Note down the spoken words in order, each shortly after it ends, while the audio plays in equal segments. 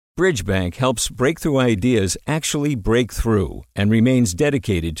Bridgebank helps breakthrough ideas actually break through and remains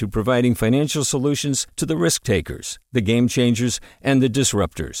dedicated to providing financial solutions to the risk takers, the game changers, and the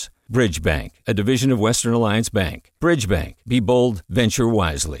disruptors. Bridgebank, a division of Western Alliance Bank. Bridgebank. Be bold, venture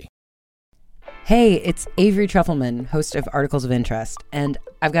wisely. Hey, it's Avery Trufelman, host of Articles of Interest, and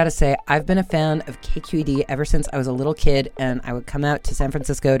I've got to say, I've been a fan of KQED ever since I was a little kid, and I would come out to San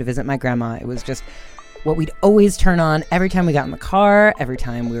Francisco to visit my grandma. It was just what we'd always turn on every time we got in the car, every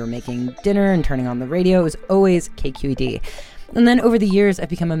time we were making dinner and turning on the radio. It was always KQED. And then over the years, I've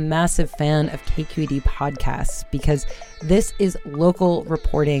become a massive fan of KQED podcasts because this is local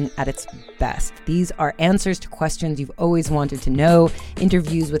reporting at its best. These are answers to questions you've always wanted to know,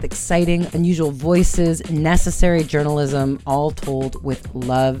 interviews with exciting, unusual voices, necessary journalism, all told with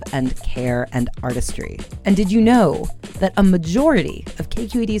love and care and artistry. And did you know that a majority of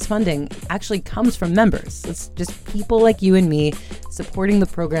KQED's funding actually comes from members? It's just people like you and me supporting the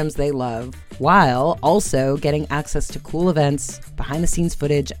programs they love, while also getting access to cool events, behind-the-scenes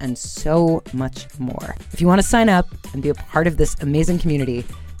footage, and so much more. If you want to sign up and be a part of this amazing community,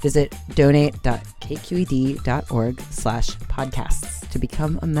 visit donate.kqed.org/podcasts to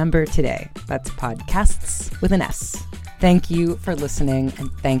become a member today. That's podcasts with an S. Thank you for listening, and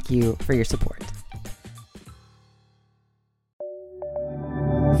thank you for your support.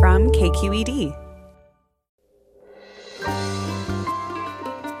 From KQED.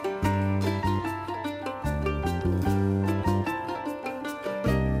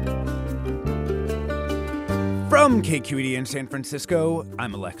 From KQED in San Francisco,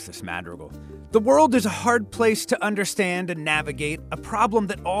 I'm Alexis Madrigal. The world is a hard place to understand and navigate, a problem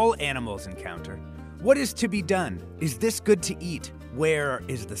that all animals encounter. What is to be done? Is this good to eat? Where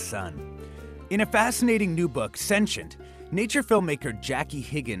is the sun? In a fascinating new book, Sentient, nature filmmaker Jackie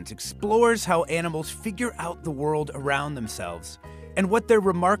Higgins explores how animals figure out the world around themselves and what their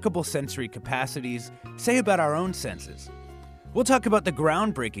remarkable sensory capacities say about our own senses. We'll talk about the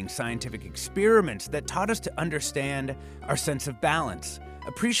groundbreaking scientific experiments that taught us to understand our sense of balance,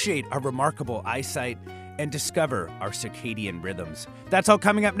 appreciate our remarkable eyesight, and discover our circadian rhythms. That's all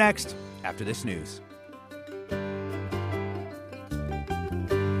coming up next after this news.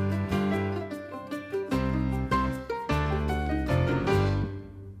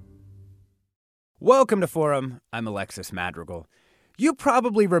 Welcome to Forum. I'm Alexis Madrigal. You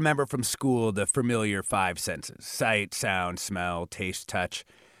probably remember from school the familiar five senses: sight, sound, smell, taste, touch.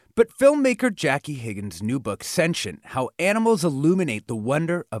 But filmmaker Jackie Higgins' new book, Sentient, How Animals Illuminate the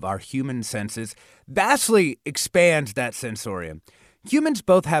Wonder of Our Human Senses, vastly expands that sensorium. Humans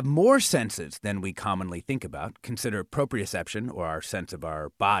both have more senses than we commonly think about. Consider proprioception, or our sense of our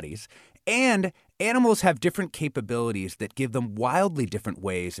bodies. And animals have different capabilities that give them wildly different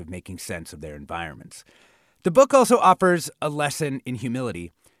ways of making sense of their environments. The book also offers a lesson in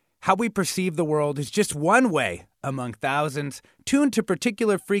humility. How we perceive the world is just one way among thousands, tuned to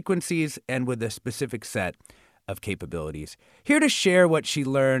particular frequencies and with a specific set of capabilities. Here to share what she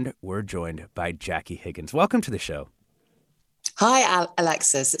learned, we're joined by Jackie Higgins. Welcome to the show. Hi,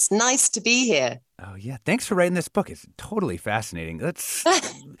 Alexis. It's nice to be here. Oh, yeah. Thanks for writing this book. It's totally fascinating. Let's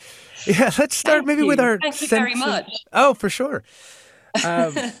start maybe with our Thank you very much. Oh, for sure.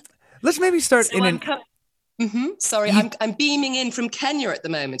 Let's maybe start Sorry, I'm beaming in from Kenya at the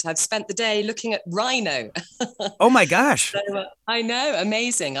moment. I've spent the day looking at rhino. Oh my gosh! So, I know,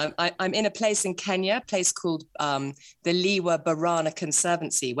 amazing. I'm in a place in Kenya, a place called the Liwa Barana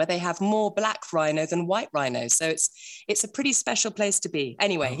Conservancy, where they have more black rhino than white rhino. So it's a pretty special place to be.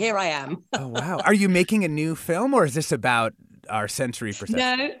 Anyway, here I am. Oh wow! Are you making a new film, or is this about our sensory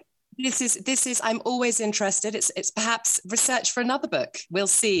perception? No. This is. I'm always interested. It's perhaps research for another book. We'll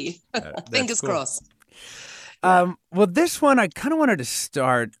see. Fingers crossed. Well, this one, I kind of wanted to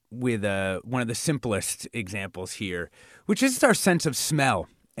start with one of the simplest examples here, which is our sense of smell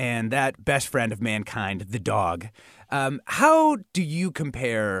and that best friend of mankind, the dog. How do you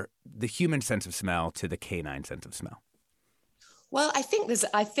compare the human sense of smell to the canine sense of smell? Well, I think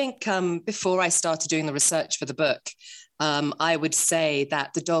before I started doing the research for the book, I would say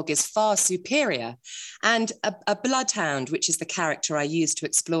that the dog is far superior. And a bloodhound, which is the character I use to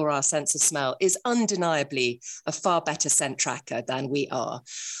explore our sense of smell, is undeniably a far better scent tracker than we are.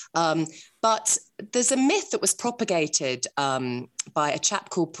 But there's a myth that was propagated by a chap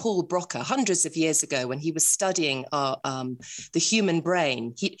called Paul Broca hundreds of years ago when he was studying the human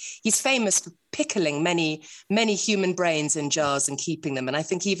brain. He's famous for pickling many human brains in jars and keeping them. And I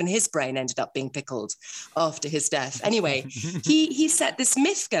think even his brain ended up being pickled after his death. Anyway, he set this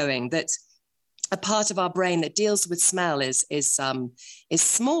myth going that a part of our brain that deals with smell is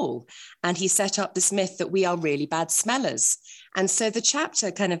small. And he set up this myth that we are really bad smellers. And so the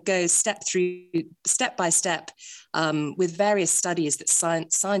chapter kind of goes step by step with various studies that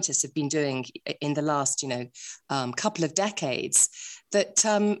scientists have been doing in the last, couple of decades that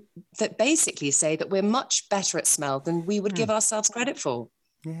that basically say that we're much better at smell than we would give ourselves credit for.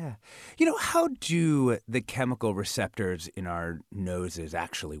 Yeah. How do the chemical receptors in our noses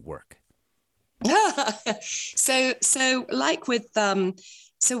actually work? So like with,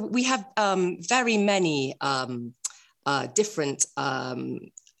 so we have very many different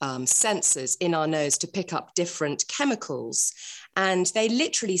sensors in our nose to pick up different chemicals, and they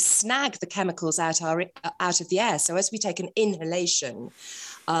literally snag the chemicals out of the air. So as we take an inhalation,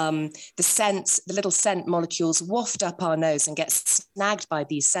 the little scent molecules waft up our nose and get snagged by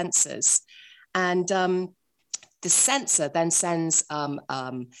these sensors, and the sensor then sends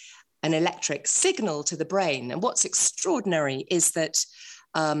an electric signal to the brain. And what's extraordinary is that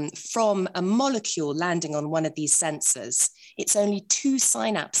from a molecule landing on one of these sensors, it's only 2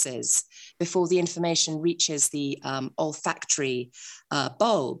 synapses before the information reaches the olfactory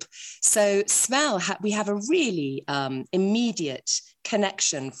bulb. So smell, we have a really immediate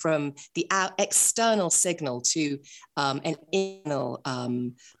connection from the external signal to an internal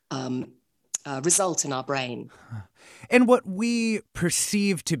result in our brain. And what we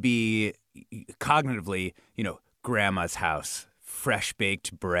perceive to be cognitively, grandma's house, fresh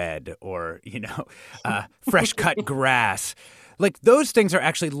baked bread, or, fresh cut grass. Like those things are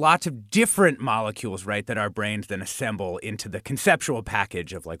actually lots of different molecules, right, that our brains then assemble into the conceptual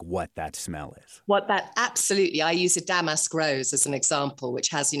package of like what that smell is. Absolutely. I use a damask rose as an example, which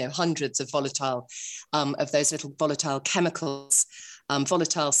has, hundreds of of those little volatile chemicals.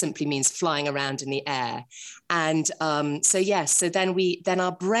 Volatile simply means flying around in the air. And so then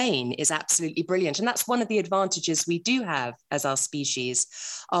our brain is absolutely brilliant. And that's one of the advantages we do have as our species.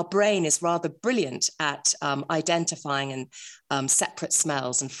 Our brain is rather brilliant at identifying and separate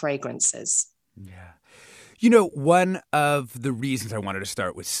smells and fragrances. Yeah. One of the reasons I wanted to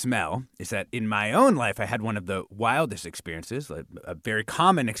start with smell is that in my own life, I had one of the wildest experiences, a very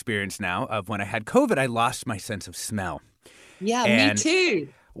common experience now, of when I had COVID, I lost my sense of smell. Yeah, me too.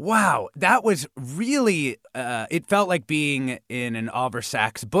 Wow, that was really, it felt like being in an Oliver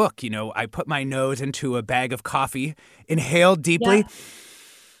Sacks book. I put my nose into a bag of coffee, inhaled deeply,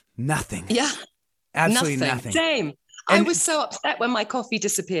 nothing. Yeah. Absolutely nothing. Same. And I was so upset when my coffee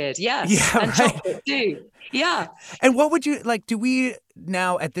disappeared. Yes. Yeah, and right. Chocolate too. Yeah. And what would you, do we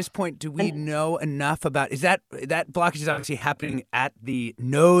now, at this point, know enough about, is that blockage is obviously happening at the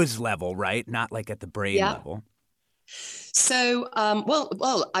nose level, right? Not like at the brain level. So,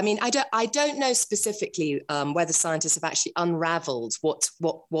 I don't know specifically whether scientists have actually unraveled what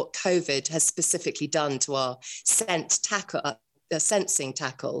COVID has specifically done to our sensing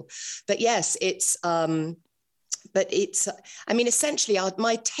tackle. But yes, essentially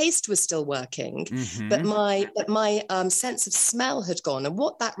my taste was still working, but my sense of smell had gone. And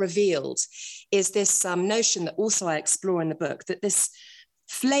what that revealed is this notion that also I explore in the book, that this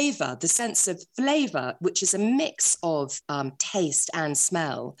flavor, the sense of flavor, which is a mix of taste and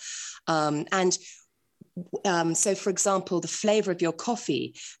smell. So, for example, the flavor of your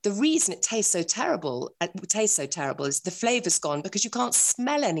coffee, the reason it tastes so terrible is the flavor's gone because you can't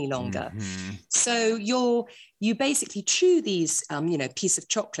smell any longer. So you basically chew these, piece of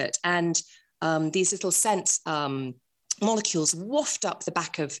chocolate, and these little scent molecules waft up the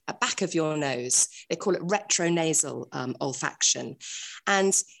back of your nose. They call it retronasal olfaction,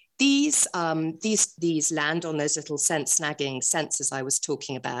 and these land on those little scent snagging sensors I was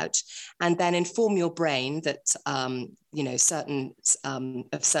talking about, and then inform your brain that certain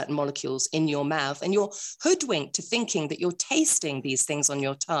molecules in your mouth, and you're hoodwinked to thinking that you're tasting these things on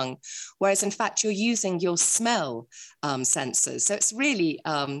your tongue, whereas in fact you're using your smell sensors. So it's really,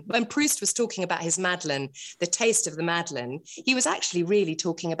 when Proust was talking about his Madeleine, the taste of the Madeleine, he was actually really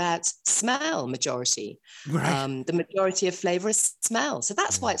talking about smell majority. Right. The majority of flavor is smell. So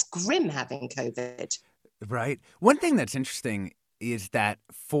that's why it's grim having COVID. Right. One thing that's interesting is that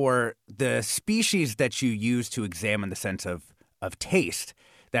for the species that you use to examine the sense of taste,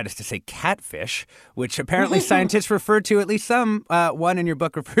 that is to say catfish, which apparently scientists refer to, at least one in your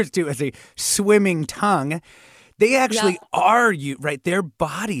book refers to as a swimming tongue, they actually are, right? Their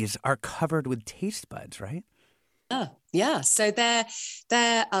bodies are covered with taste buds, right? Yeah. So they're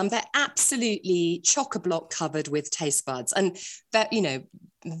absolutely chock-a-block covered with taste buds, and that,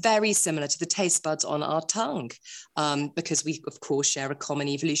 very similar to the taste buds on our tongue, because we, of course, share a common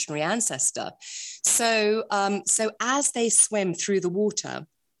evolutionary ancestor. So as they swim through the water,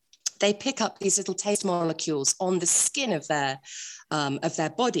 they pick up these little taste molecules on the skin of their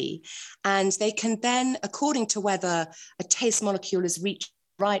body, and they can then, according to whether a taste molecule has reached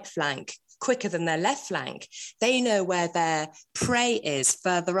the right flank quicker than their left flank, they know where their prey is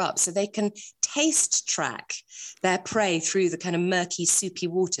further up, so they can taste track their prey through the kind of murky, soupy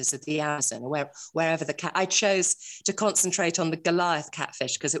waters of the Amazon, or wherever the cat. I chose to concentrate on the Goliath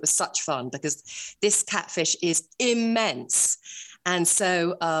catfish because it was such fun, because this catfish is immense. And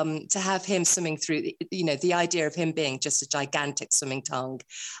so to have him swimming through, the idea of him being just a gigantic swimming tongue,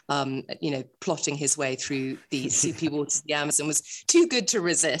 plotting his way through the soupy waters of the Amazon was too good to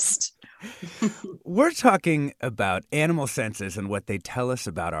resist. We're talking about animal senses and what they tell us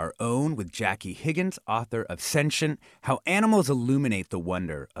about our own with Jackie Higgins, author of Sentient, How Animals Illuminate the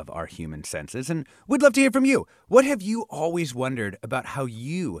Wonder of Our Human Senses. And we'd love to hear from you. What have you always wondered about how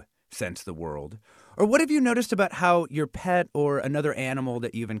you sense the world? Or what have you noticed about how your pet or another animal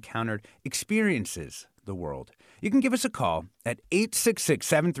that you've encountered experiences the world? You can give us a call at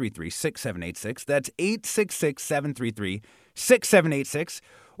 866-733-6786. That's 866-733-6786.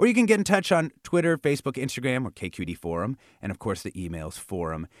 Or you can get in touch on Twitter, Facebook, Instagram, or KQED Forum. And, of course, the email's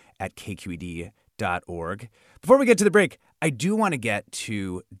forum@kqed.org. Before we get to the break, I do want to get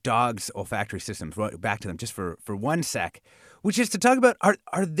to dogs' olfactory systems, back to them just for 1 sec, which is to talk about,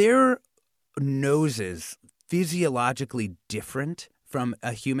 are their noses physiologically different from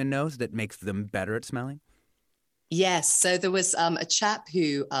a human nose that makes them better at smelling? Yes. So there was a chap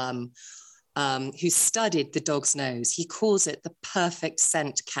who studied the dog's nose. He calls it the perfect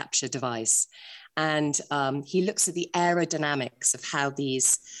scent capture device. And he looks at the aerodynamics of how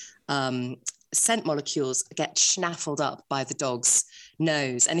these scent molecules get snaffled up by the dog's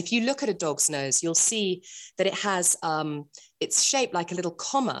nose. And if you look at a dog's nose, you'll see that it has, it's shaped like a little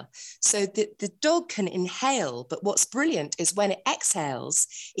comma. So the dog can inhale, but what's brilliant is when it exhales,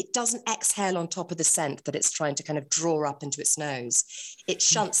 it doesn't exhale on top of the scent that it's trying to kind of draw up into its nose. It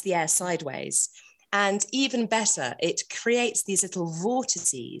shunts the air sideways. And even better, it creates these little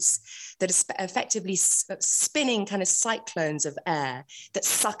vortices that are effectively spinning kind of cyclones of air that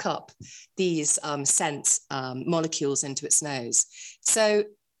suck up these scent molecules into its nose. So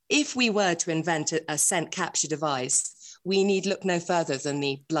if we were to invent a scent capture device, we need look no further than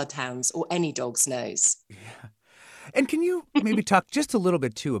the bloodhound's or any dog's nose. Yeah. And can you maybe talk just a little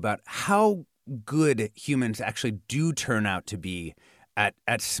bit, too, about how good humans actually do turn out to be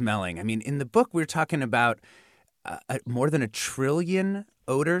at smelling? I mean, in the book, we're talking about more than 1 trillion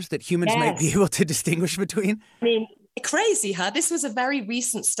odors that humans might be able to distinguish between. I mean, crazy, huh? This was a very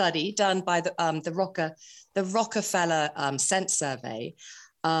recent study done by the Rockefeller Scent Survey.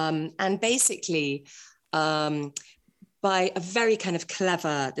 And basically, by a very kind of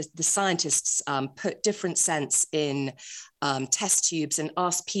clever, the scientists put different scents in test tubes and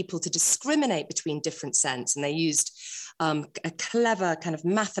asked people to discriminate between different scents. And they used a clever kind of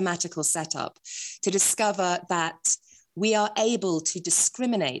mathematical setup to discover that we are able to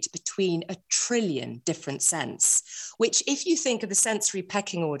discriminate between 1 trillion different scents, which if you think of the sensory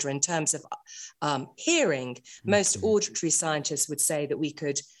pecking order in terms of hearing, most auditory scientists would say that we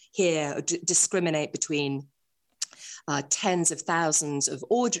could hear or discriminate between tens of thousands of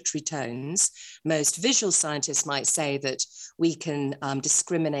auditory tones. Most visual scientists might say that we can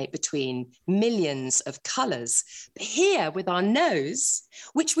discriminate between millions of colors. But here with our nose,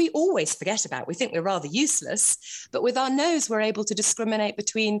 which we always forget about, we think we're rather useless, but with our nose, we're able to discriminate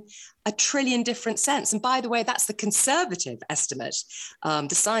between 1 trillion different scents. And by the way, that's the conservative estimate.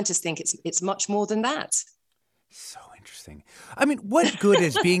 The scientists think it's much more than that. So interesting. I mean, what good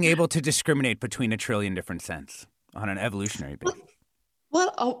is being able to discriminate between 1 trillion different scents on an evolutionary basis?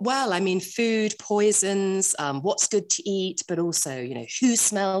 Well, I mean, food, poisons, what's good to eat, but also, who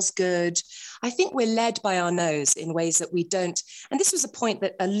smells good. I think we're led by our nose in ways that we don't. And this was a point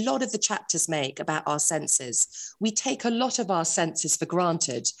that a lot of the chapters make about our senses. We take a lot of our senses for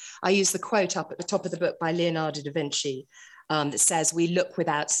granted. I use the quote up at the top of the book by Leonardo da Vinci that says, we look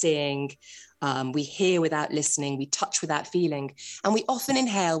without seeing, we hear without listening, we touch without feeling, and we often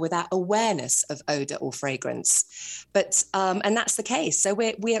inhale without awareness of odor or fragrance. But and that's the case. So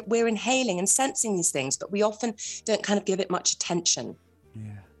we're inhaling and sensing these things, but we often don't kind of give it much attention.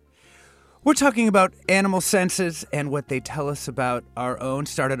 Yeah. We're talking about animal senses and what they tell us about our own.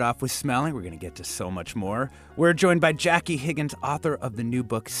 Started off with smelling. We're going to get to so much more. We're joined by Jackie Higgins, author of the new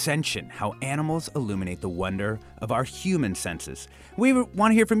book, Sentient, How Animals Illuminate the Wonder of Our Human Senses. We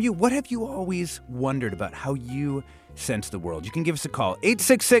want to hear from you. What have you always wondered about how you sense the world? You can give us a call,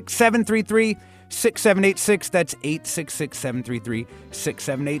 866-733-6786. That's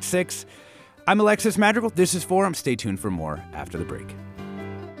 866-733-6786. I'm Alexis Madrigal. This is Forum. Stay tuned for more after the break.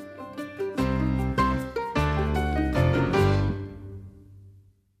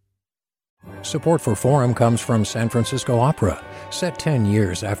 Support for Forum comes from San Francisco Opera. Set 10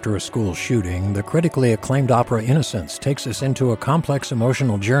 years after a school shooting, the critically acclaimed opera Innocence takes us into a complex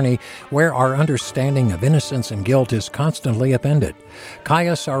emotional journey where our understanding of innocence and guilt is constantly upended.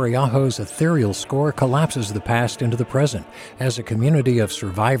 Kaya Sariaho's ethereal score collapses the past into the present as a community of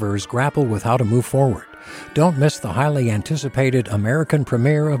survivors grapple with how to move forward. Don't miss the highly anticipated American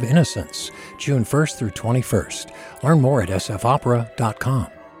premiere of Innocence, June 1st through 21st. Learn more at sfopera.com.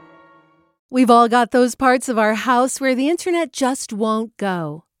 We've all got those parts of our house where the internet just won't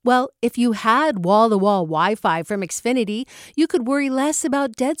go. Well, if you had wall-to-wall Wi-Fi from Xfinity, you could worry less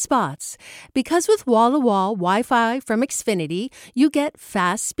about dead spots. Because with wall-to-wall Wi-Fi from Xfinity, you get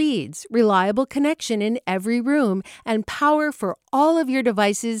fast speeds, reliable connection in every room, and power for all of your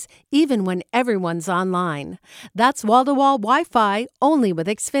devices, even when everyone's online. That's wall-to-wall Wi-Fi only with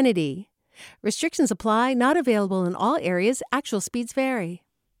Xfinity. Restrictions apply, not available in all areas. Actual speeds vary.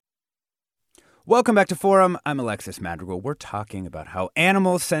 Welcome back to Forum. I'm Alexis Madrigal. We're talking about how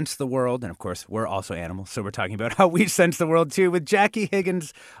animals sense the world. And of course, we're also animals. So we're talking about how we sense the world too with Jackie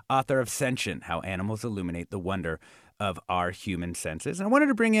Higgins, author of Sentient, How Animals Illuminate the Wonder of Our Human Senses. And I wanted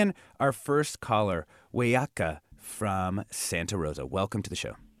to bring in our first caller, Wayaka from Santa Rosa. Welcome to the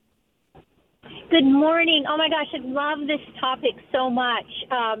show. Good morning. Oh my gosh, I love this topic so much.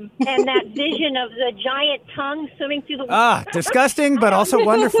 And that vision of the giant tongue swimming through the water. Disgusting, but also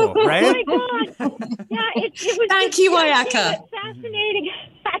wonderful, right? Oh my God. Yeah, it was. Thank you, Wayaka. Fascinating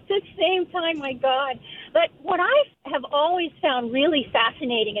at the same time, my God. But what I have always found really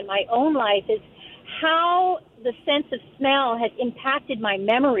fascinating in my own life is how the sense of smell has impacted my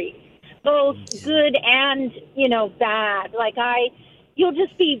memories, both good and, bad. You'll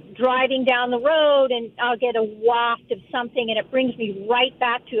just be driving down the road and I'll get a waft of something and it brings me right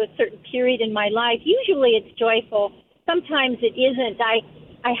back to a certain period in my life. Usually it's joyful. Sometimes it isn't.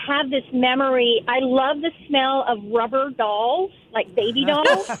 I have this memory. I love the smell of rubber dolls, like baby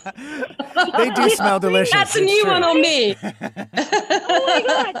dolls. They do smell delicious. That's a new one on me. Oh my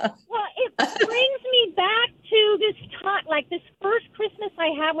God. Well, it brings me back to this time, like this first Christmas I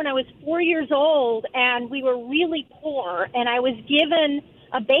had when I was 4 years old and we were really poor and I was given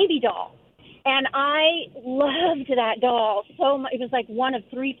a baby doll. And I loved that doll so much. It was like one of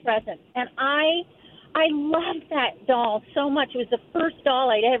 3 presents. And I loved that doll so much. It was the first doll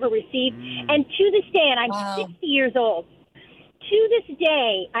I'd ever received. And to this day, and I'm 60 years old, to this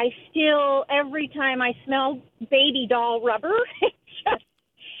day, I still, every time I smell baby doll rubber,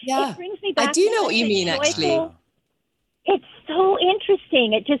 it brings me back. I do know what you mean, actually. It's so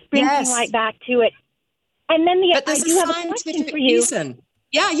interesting. It just brings me right back to it. And then I do have a question for you. Reason.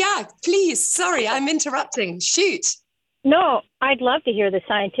 Yeah, please. Sorry, I'm interrupting. Shoot. No, I'd love to hear the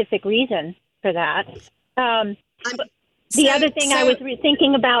scientific reason for that. The other thing I was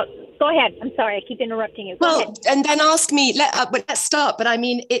thinking about. Go ahead. I'm sorry, I keep interrupting you. Go ahead. And then ask me. Let's start. But I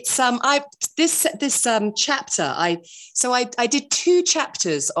mean, it's this chapter. I did 2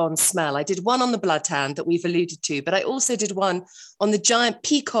 chapters on smell. I did one on the bloodhound that we've alluded to, but I also did one on the giant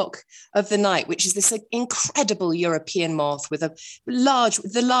peacock of the night, which is this incredible European moth with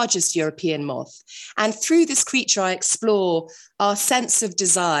the largest European moth. And through this creature, I explore our sense of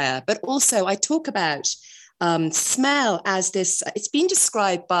desire, but also I talk about smell as this. It's been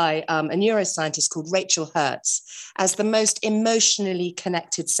described by a neuroscientist called Rachel Hertz as the most emotionally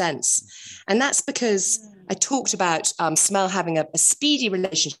connected sense. And that's because I talked about smell having a speedy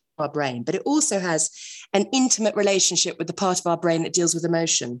relationship with our brain, but it also has an intimate relationship with the part of our brain that deals with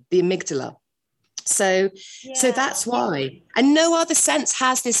emotion, the amygdala. So that's why. And no other sense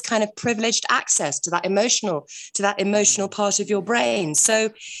has this kind of privileged access to that emotional part of your brain.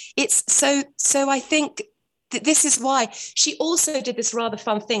 So it's so I think this is why she also did this rather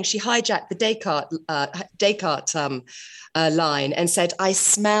fun thing. She hijacked the Descartes line and said, "I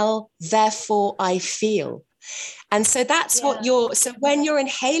smell, therefore I feel." And so that's what so when you're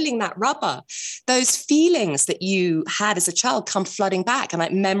inhaling that rubber, those feelings that you had as a child come flooding back, and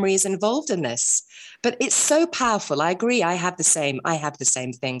like memory is involved in this. But it's so powerful. I agree. I have the same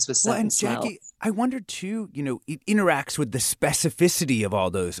things with certain smells. Jackie, I wonder too, it interacts with the specificity of all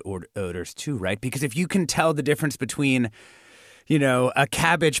those odors too, right? Because if you can tell the difference between, a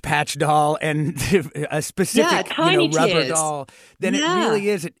Cabbage Patch doll and a specific, rubber doll, then it really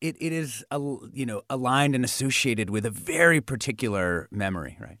is. It is, aligned and associated with a very particular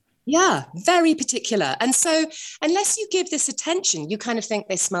memory, right? Yeah, very particular. And so unless you give this attention, you kind of think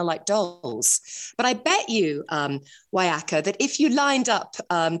they smell like dolls. But I bet you Wayaka, that if you lined up,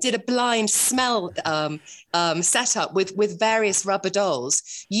 did a blind smell setup with various rubber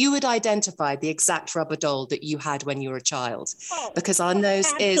dolls, you would identify the exact rubber doll that you had when you were a child, because our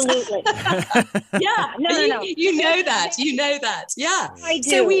nose absolutely. is. Yeah, no. You know that. Yeah, I do.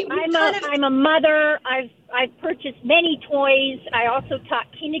 So I'm a mother. I've purchased many toys. I also taught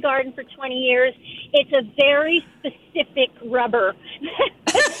kindergarten for 20 years. It's a very specific rubber.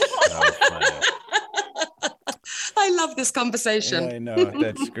 I love this conversation. I know.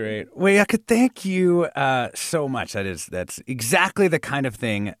 That's great. Wayaka, thank you so much. That's exactly the kind of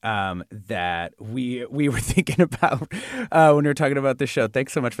thing that we were thinking about when we were talking about the show.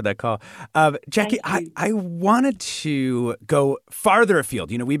 Thanks so much for that call. Jackie, I wanted to go farther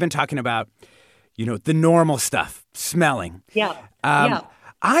afield. We've been talking about, the normal stuff, smelling. Yeah.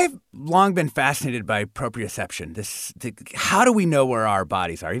 I've long been fascinated by proprioception. How do we know where our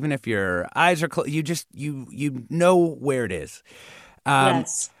bodies are? Even if your eyes are closed, you know where it is.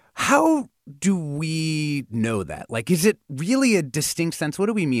 Yes. How do we know that? Like, is it really a distinct sense? What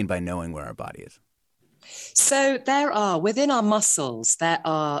do we mean by knowing where our body is? So within our muscles, there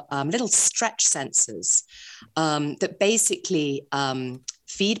are little stretch sensors that basically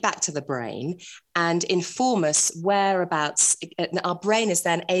feed back to the brain and inform us whereabouts. Our brain is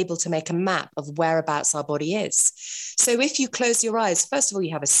then able to make a map of whereabouts our body is. So if you close your eyes, first of all,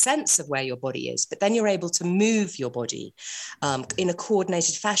 you have a sense of where your body is, but then you're able to move your body in a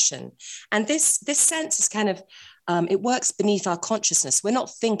coordinated fashion. And this sense is kind of, it works beneath our consciousness. We're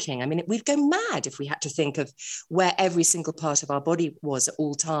not thinking. I mean, we'd go mad if we had to think of where every single part of our body was at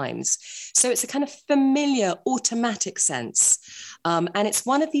all times. So it's a kind of familiar, automatic sense. And it's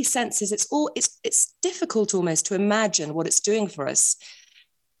one of these senses, it's difficult almost to imagine what it's doing for us.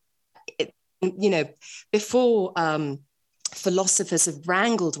 Before philosophers have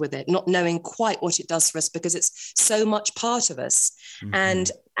wrangled with it, not knowing quite what it does for us because it's so much part of us. Mm-hmm.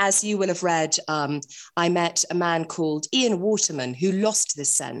 And as you will have read, I met a man called Ian Waterman who lost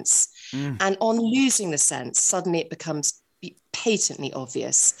this sense. And on losing the sense, suddenly it becomes patently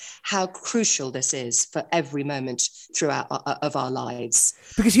obvious how crucial this is for every moment throughout of our lives.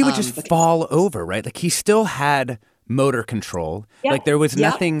 Because he would just fall over, right? Like he still had motor control. Yep. Like there was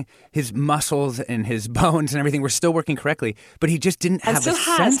nothing, his muscles and his bones and everything were still working correctly, but he just didn't have a sense.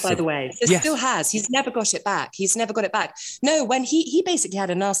 Still has, by the way. Still has. He's never got it back. No, when he basically had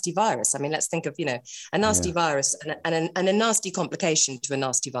a nasty virus. I mean, let's think of, a nasty virus and a nasty complication to a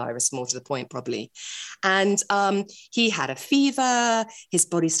nasty virus, more to the point, probably. And he had a fever. His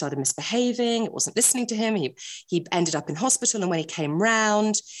body started misbehaving. It wasn't listening to him. He ended up in hospital. And when he came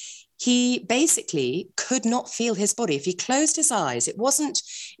round, he basically could not feel his body. If he closed his eyes, it wasn't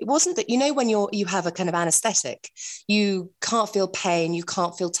that, when you have a kind of anesthetic, you can't feel pain, you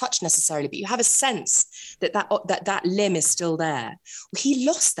can't feel touch necessarily, but you have a sense that limb is still there. He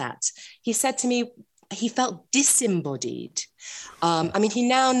lost that. He said to me, he felt disembodied. He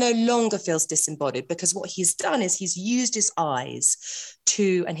now no longer feels disembodied because what he's done is he's used his eyes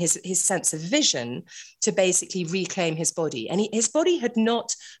and his sense of vision to basically reclaim his body. And his body had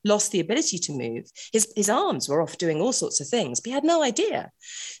not lost the ability to move. His arms were off doing all sorts of things, but he had no idea.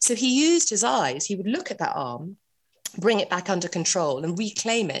 So he used his eyes. He would look at that arm, bring it back under control and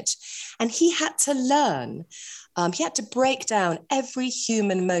reclaim it. And he had to learn. He had to break down every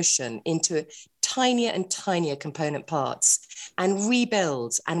human motion into tinier and tinier component parts and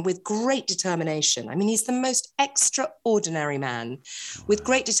rebuild, and with great determination. I mean, he's the most extraordinary man. With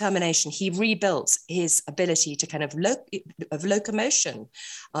great determination, he rebuilt his ability to kind of locomotion,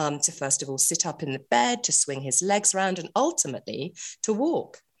 to first of all sit up in the bed, to swing his legs around, and ultimately to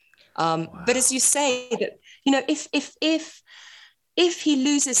walk. But as you say, that if he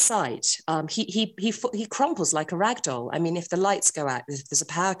loses sight, he crumples like a rag doll. I mean, if the lights go out, if there's a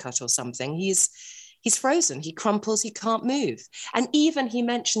power cut or something, he's frozen. He crumples. He can't move. And even he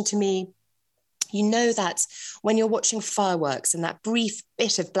mentioned to me, that when you're watching fireworks and that brief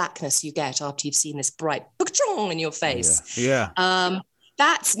bit of blackness you get after you've seen this bright in your face,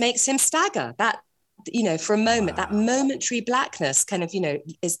 that makes him stagger. That, for a moment, that momentary blackness kind of,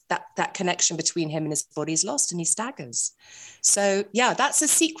 is that connection between him and his body is lost and he staggers. So, that's a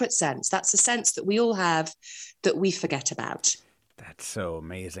secret sense. That's a sense that we all have that we forget about. That's so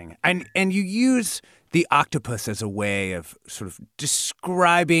amazing. And you use the octopus as a way of sort of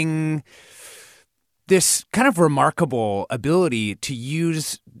describing this kind of remarkable ability to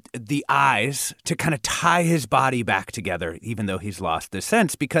use the eyes to kind of tie his body back together, even though he's lost the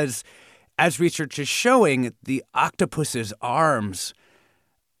sense, because as research is showing, the octopus's arms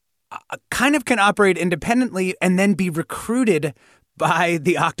kind of can operate independently and then be recruited by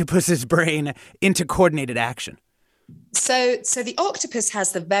the octopus's brain into coordinated action. So the octopus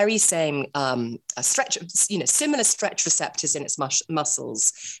has the very same similar stretch receptors in its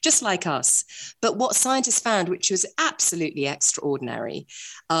muscles, just like us. But what scientists found, which was absolutely extraordinary,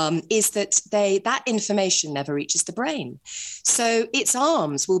 is that that information never reaches the brain. So its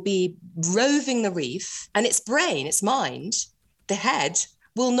arms will be roving the reef, and its brain, its mind, the head,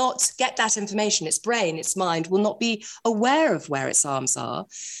 will not get that information. Its brain, its mind will not be aware of where its arms are,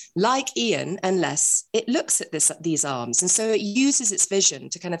 like Ian, unless it looks at these arms. And so it uses its vision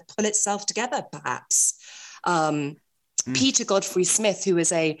to kind of pull itself together, perhaps. Peter Godfrey Smith, who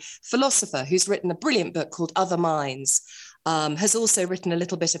is a philosopher who's written a brilliant book called Other Minds, has also written a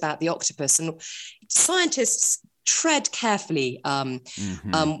little bit about the octopus. And scientists tread carefully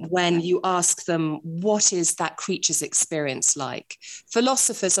when you ask them, what is that creature's experience like?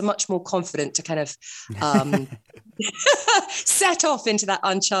 Philosophers are much more confident to kind of set off into that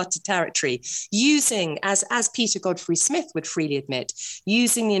uncharted territory, using, as Peter Godfrey Smith would freely admit,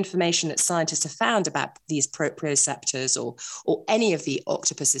 using the information that scientists have found about these proprioceptors or any of the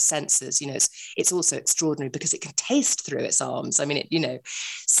octopus's senses. It's also extraordinary because it can taste through its arms. I mean,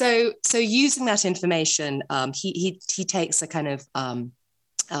 so using that information, he takes a kind of an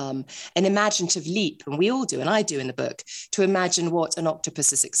imaginative leap, and we all do, and I do in the book, to imagine what an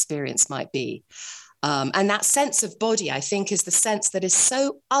octopus's experience might be. And that sense of body, I think, is the sense that is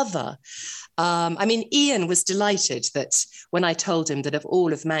so other. I mean, Ian was delighted that when I told him that of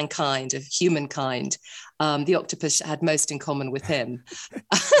all of mankind, of humankind, the octopus had most in common with him.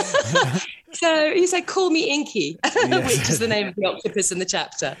 So he said, call me Inky, which is the name of the octopus in the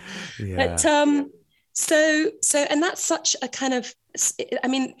chapter. Yeah. But and that's such a kind of, I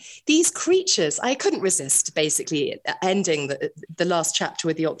mean, these creatures, I couldn't resist basically ending the last chapter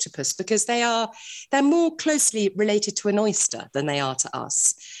with the octopus, because they're more closely related to an oyster than they are to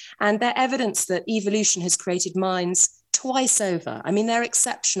us. And they're evidence that evolution has created minds twice over. I mean, they're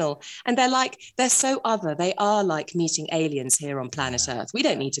exceptional, and they're so other. They are like meeting aliens here on planet Earth. We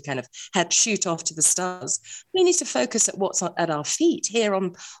don't need to kind of shoot off to the stars. We need to focus at what's at our feet here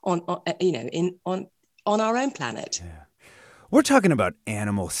on our own planet. Yeah. We're talking about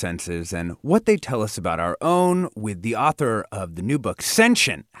animal senses and what they tell us about our own with the author of the new book,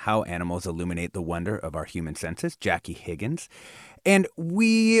 Sentient, How Animals Illuminate the Wonder of Our Human Senses, Jackie Higgins. And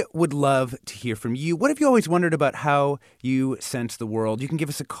we would love to hear from you. What have you always wondered about how you sense the world? You can give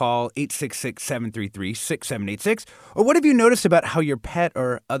us a call, 866-733-6786. Or what have you noticed about how your pet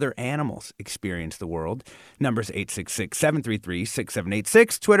or other animals experience the world? Numbers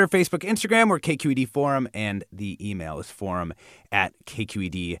 866-733-6786. Twitter, Facebook, Instagram, or KQED Forum. And the email is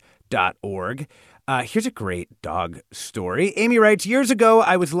forum@kqed.org. Here's a great dog story. Amy writes, years ago,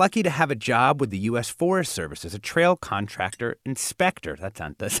 I was lucky to have a job with the U.S. Forest Service as a trail contractor inspector. That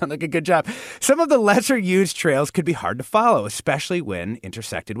sounds like a good job. Some of the lesser used trails could be hard to follow, especially when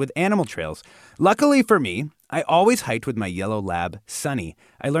intersected with animal trails. Luckily for me, I always hiked with my yellow lab, Sunny.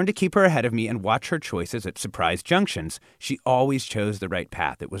 I learned to keep her ahead of me and watch her choices at surprise junctions. She always chose the right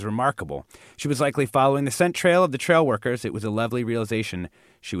path. It was remarkable. She was likely following the scent trail of the trail workers. It was a lovely realization.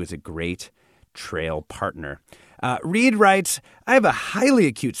 She was a great trail partner. Reed writes, I have a highly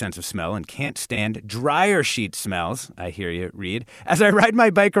acute sense of smell and can't stand dryer sheet smells. I hear you, Reed. As I ride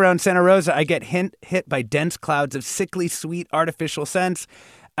my bike around Santa Rosa, I get hit by dense clouds of sickly, sweet, artificial scents.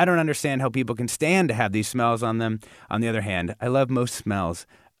 I don't understand how people can stand to have these smells on them. On the other hand, I love most smells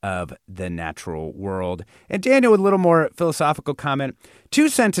of the natural world. And Daniel with a little more philosophical comment. Two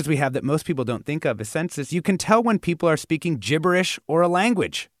senses we have that most people don't think of as senses. You can tell when people are speaking gibberish or a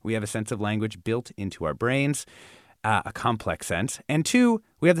language. We have a sense of language built into our brains, a complex sense. And two,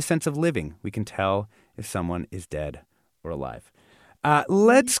 we have the sense of living. We can tell if someone is dead or alive.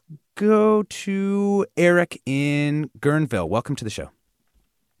 Let's go to Eric in Guerneville. Welcome to the show.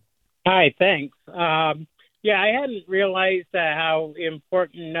 Hi, thanks. Yeah, I hadn't realized how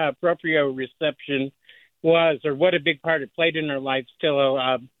important proprioception was, or what a big part it played in our lives till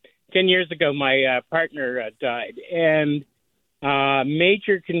 10 years ago my partner died. And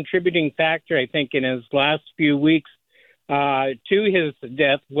major contributing factor, I think, in his last few weeks to his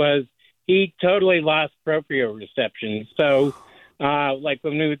death was he totally lost proprioception. So like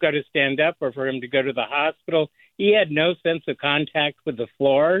when we would go to stand up or for him to go to the hospital, he had no sense of contact with the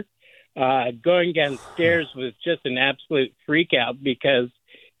floor. Going downstairs was just an absolute freak out because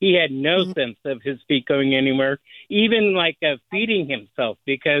he had no sense of his feet going anywhere, even like feeding himself,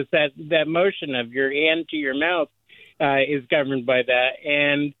 because that motion of your hand to your mouth is governed by that.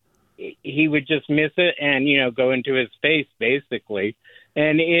 And he would just miss it and, go into his face, basically.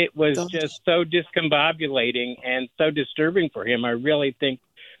 And it was just so discombobulating and so disturbing for him. I really think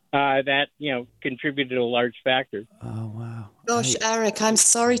that, contributed a large factor. Oh, wow. Gosh, Eric, I'm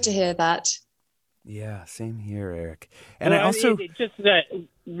sorry to hear that. Yeah, same here, Eric. And Well, I also... It just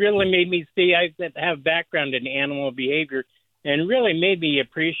really made me see, I have background in animal behavior, and really made me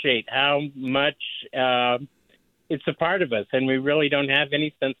appreciate how much it's a part of us, and we really don't have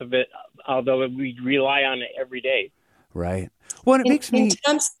any sense of it, although we rely on it every day. Right. Well, it makes me...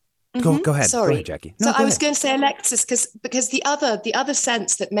 Go ahead. Sorry. Go ahead, Jackie. No, so I was ahead. going to say Alexis, because the other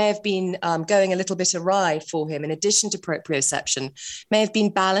sense that may have been going a little bit awry for him, in addition to proprioception, may have been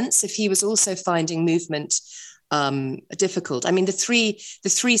balance. If he was also finding movement difficult. I mean, the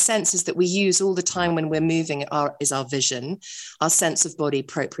three senses that we use all the time when we're moving is our vision, our sense of body,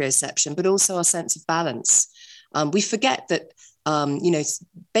 proprioception, but also our sense of balance. We forget that.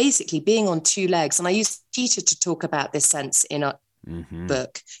 Basically being on two legs, and I used Cheetah to talk about this sense in our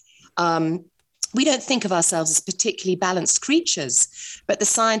book. We don't think of ourselves as particularly balanced creatures, but the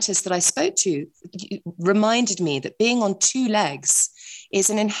scientist that I spoke to reminded me that being on two legs is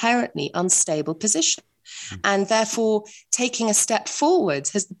an inherently unstable position. And therefore, taking a step forward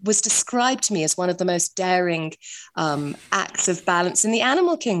was described to me as one of the most daring acts of balance in the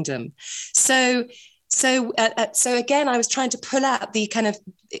animal kingdom. So again, I was trying to pull out the kind of,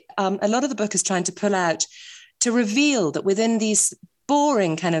 a lot of the book is trying to pull out, to reveal that within these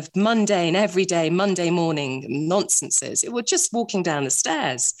boring kind of mundane, everyday Monday morning nonsenses, it was just walking down the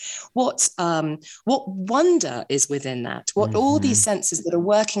stairs. What wonder is within that? What all these senses that are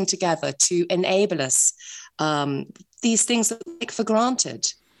working together to enable us, these things that we take for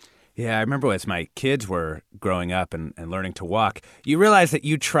granted. Yeah, I remember as my kids were growing up and learning to walk, you realize that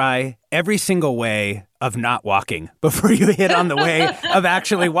you try every single way of not walking before you hit on the way of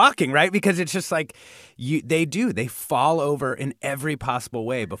actually walking, right? Because it's just like they fall over in every possible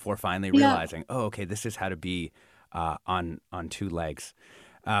way before finally realizing, oh, okay, this is how to be on two legs.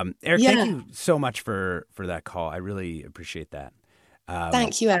 Eric, thank you so much for that call. I really appreciate that.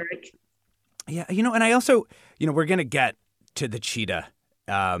 Thank you, Eric. Yeah, and I also, we're going to get to the cheetah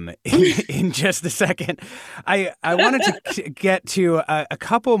in just a second. I wanted to get to a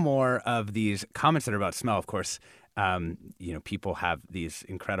couple more of these comments that are about smell. Of course, people have these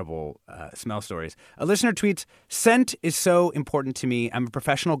incredible smell stories. A listener tweets, "Scent is so important to me. I'm a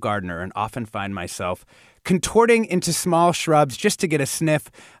professional gardener and often find myself contorting into small shrubs just to get a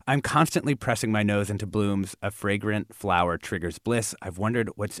sniff. I'm constantly pressing my nose into blooms. A fragrant flower triggers bliss. I've wondered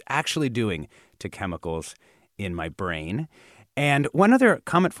what's actually doing to chemicals in my brain." And one other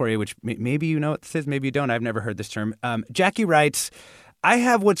comment for you, which maybe you know what this is, maybe you don't. I've never heard this term. Jackie writes, "I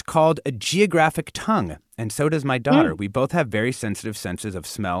have what's called a geographic tongue, and so does my daughter. We both have very sensitive senses of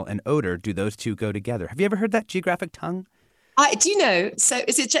smell and odor. Do those two go together?" Have you ever heard that, geographic tongue? Do you know? So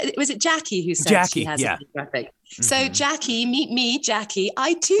was it Jackie who said Jackie, she has yeah. a geographic? So Jackie, meet me, Jackie.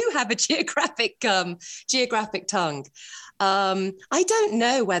 I too have a geographic tongue. I don't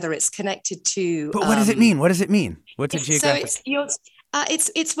know whether it's connected to. But what does it mean? What does it mean? What's a geographic? So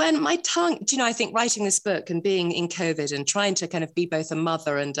it's when my tongue. I think writing this book and being in COVID and trying to kind of be both a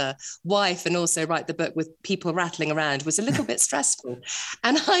mother and a wife and also write the book with people rattling around was a little bit stressful.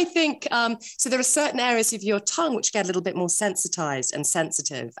 And I think so. There are certain areas of your tongue which get a little bit more sensitized and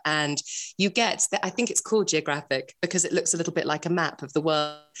sensitive, and you get. I think it's called geographic because it looks a little bit like a map of the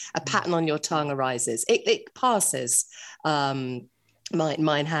world. A pattern on your tongue arises. It passes.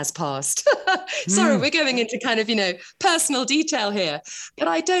 Mine has passed. Sorry, we're going into kind of, personal detail here. But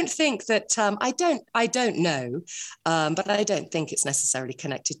I don't think that, I don't know, but I don't think it's necessarily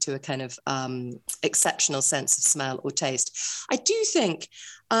connected to a kind of exceptional sense of smell or taste. I do think,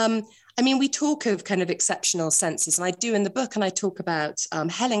 we talk of kind of exceptional senses, and I do in the book, and I talk about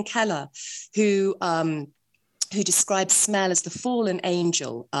Helen Keller, who describes smell as the fallen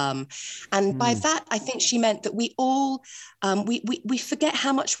angel. And by that, I think she meant that we all, we forget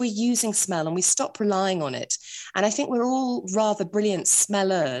how much we're using smell and we stop relying on it. And I think we're all rather brilliant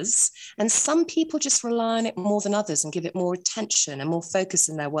smellers. And some people just rely on it more than others and give it more attention and more focus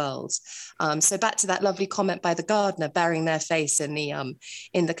in their worlds. So back to that lovely comment by the gardener, burying their face in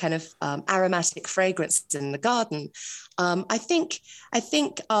the kind of aromatic fragrance in the garden. I think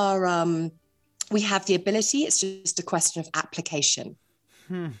our... we have the ability. It's just a question of application.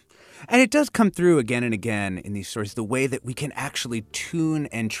 And it does come through again and again in these stories, the way that we can actually tune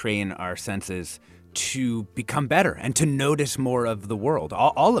and train our senses to become better and to notice more of the world,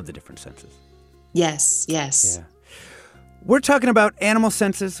 all of the different senses. Yes. Yeah. We're talking about animal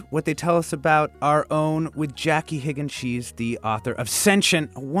senses, what they tell us about our own, with Jackie Higgins. She's the author of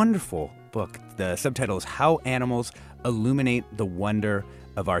Sentient, a wonderful book. The subtitle is How Animals Illuminate the Wonder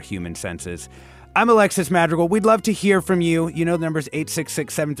of Our Human Senses. I'm Alexis Madrigal. We'd love to hear from you. You know the number's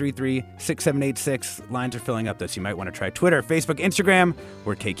 866-733-6786. Lines are filling up, though, so you might want to try Twitter, Facebook, Instagram,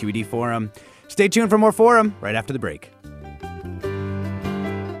 or KQED Forum. Stay tuned for more Forum right after the break.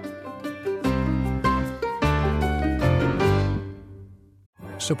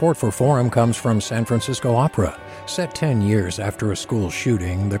 Support for Forum comes from San Francisco Opera. Set 10 years after a school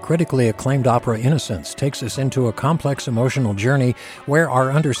shooting, the critically acclaimed opera Innocence takes us into a complex emotional journey where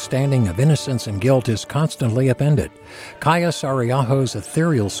our understanding of innocence and guilt is constantly upended. Kaya Sariaho's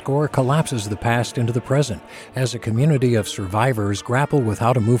ethereal score collapses the past into the present as a community of survivors grapple with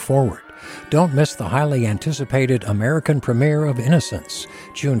how to move forward. Don't miss the highly anticipated American premiere of Innocence,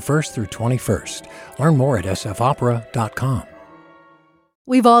 June 1st through 21st. Learn more at sfopera.com.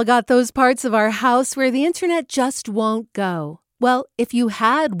 We've all got those parts of our house where the internet just won't go. Well, if you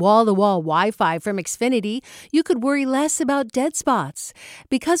had wall-to-wall Wi-Fi from Xfinity, you could worry less about dead spots.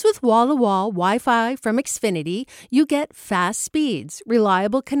 Because with wall-to-wall Wi-Fi from Xfinity, you get fast speeds,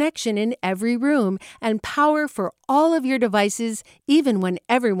 reliable connection in every room, and power for all of your devices, even when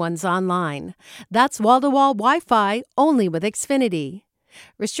everyone's online. That's wall-to-wall Wi-Fi only with Xfinity.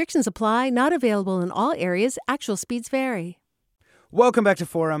 Restrictions apply, not available in all areas. Actual speeds vary. Welcome back to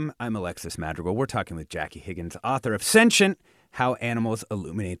Forum. I'm Alexis Madrigal. We're talking with Jackie Higgins, author of Sentient, How Animals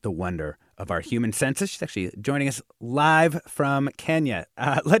Illuminate the Wonder of Our Human Senses. She's actually joining us live from Kenya.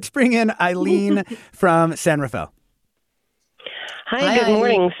 Let's bring in Eileen from San Rafael. Hi, good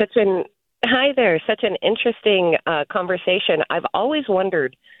morning. Hi there. Such an interesting conversation. I've always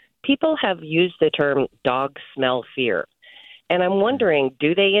wondered, people have used the term dog smell fear. And I'm wondering,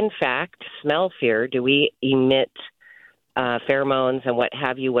 do they in fact smell fear? Do we emit pheromones and what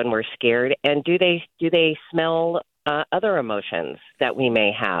have you when we're scared? And do they smell other emotions that we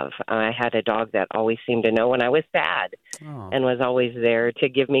may have? I had a dog that always seemed to know when I was sad and was always there to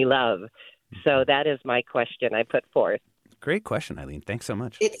give me love. So that is my question I put forth. Great question, Eileen. Thanks so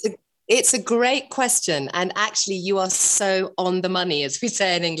much. It's a great question. And actually, you are so on the money, as we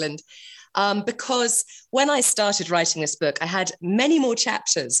say in England. Because when I started writing this book, I had many more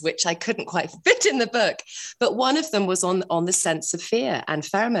chapters, which I couldn't quite fit in the book. But one of them was on the sense of fear and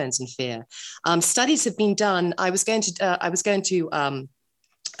pheromones and fear. Studies have been done. I was going to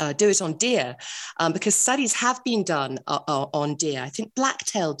do it on deer, because studies have been done on deer. I think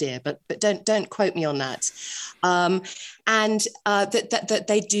black-tailed deer, but don't quote me on that. And that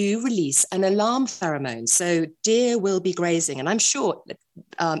they do release an alarm pheromone. So deer will be grazing, and I'm sure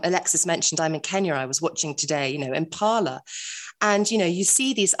Alexis mentioned I'm in Kenya. I was watching today, impala. And, you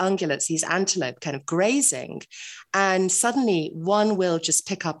see these ungulates, these antelope kind of grazing, and suddenly one will just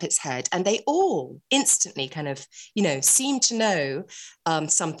pick up its head, and they all instantly kind of, seem to know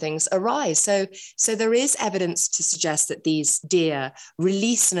something's arise. So there is evidence to suggest that these deer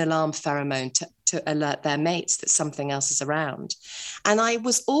release an alarm pheromone to alert their mates that something else is around. And I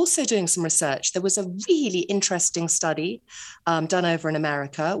was also doing some research. There was a really interesting study done over in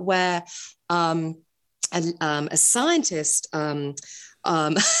America where a scientist, in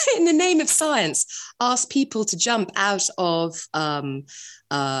the name of science, asked people to jump out of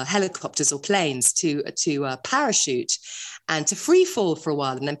helicopters or planes to parachute and to free fall for a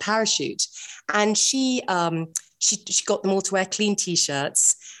while and then parachute. And she got them all to wear clean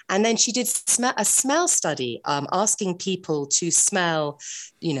T-shirts. And then she did a smell study, asking people to smell,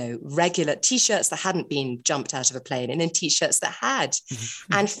 regular T-shirts that hadn't been jumped out of a plane and then T-shirts that had,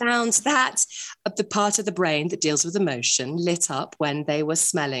 and found that the part of the brain that deals with emotion lit up when they were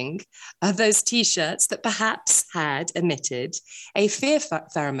smelling those T-shirts that perhaps had emitted a fear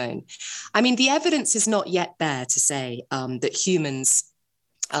pheromone. I mean, the evidence is not yet there to say that humans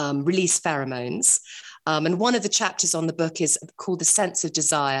release pheromones. And one of the chapters on the book is called The Sense of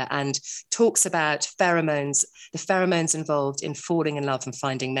Desire and talks about pheromones, the pheromones involved in falling in love and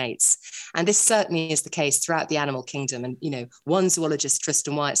finding mates. And this certainly is the case throughout the animal kingdom. And, one zoologist,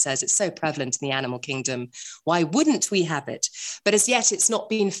 Tristan Wyatt, says it's so prevalent in the animal kingdom. Why wouldn't we have it? But as yet, it's not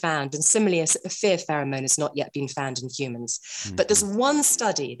been found. And similarly, a fear pheromone has not yet been found in humans. Mm-hmm. But there is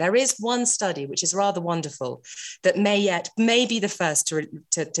one study, which is rather wonderful, that may be the first to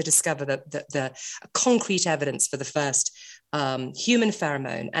discover the concrete evidence for the first human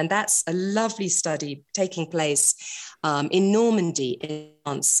pheromone. And that's a lovely study taking place in Normandy in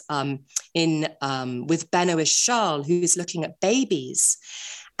France, with Benoist Charles, who's looking at babies.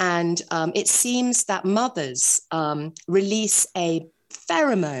 And it seems that mothers release a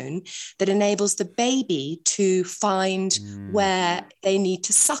pheromone that enables the baby to find where they need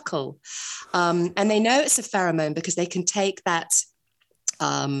to suckle. And they know it's a pheromone because they can take those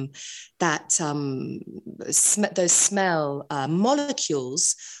smell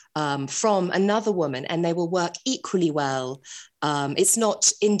molecules from another woman, and they will work equally well. It's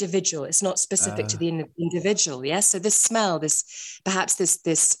not individual. It's not specific to the individual. Yes. So this smell, this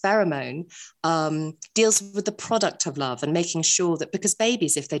pheromone, deals with the product of love and making sure that, because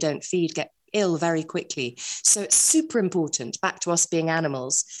babies, if they don't feed, get ill very quickly. So it's super important, back to us being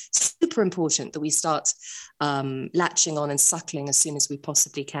animals, super important that we start latching on and suckling as soon as we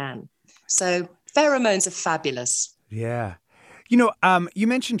possibly can. So pheromones are fabulous. Yeah. You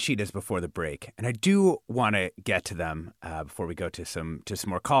mentioned cheetahs before the break, and I do want to get to them before we go to some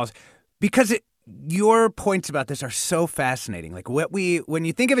more calls, because your points about this are so fascinating. Like when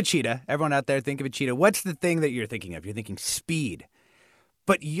you think of a cheetah, everyone out there think of a cheetah, what's the thing that you're thinking of? You're thinking speed.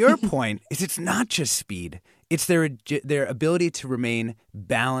 But your point is it's not just speed. It's their ability to remain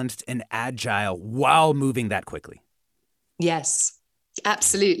balanced and agile while moving that quickly. Yes.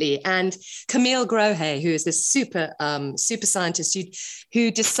 Absolutely. And Camille Grohe, who is this super scientist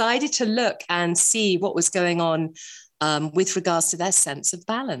who decided to look and see what was going on with regards to their sense of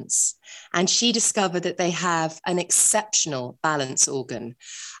balance. And she discovered that they have an exceptional balance organ.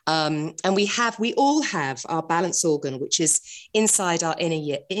 And we all have our balance organ, which is inside our inner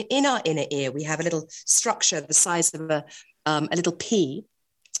ear. In our inner ear, we have a little structure the size of a little pea.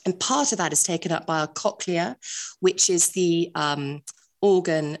 And part of that is taken up by our cochlea, which is the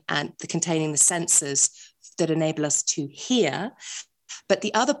organ and containing the sensors that enable us to hear. But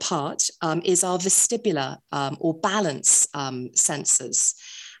the other part is our vestibular or balance sensors,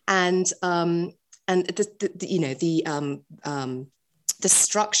 and the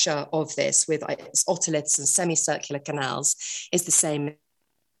structure of this with its otoliths and semicircular canals is the same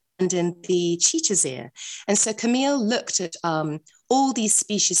and in the cheetah's ear. And so Camille looked at all these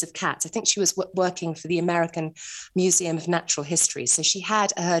species of cats. I think she was working for the American Museum of Natural History. So she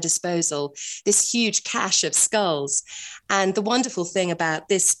had at her disposal this huge cache of skulls. And the wonderful thing about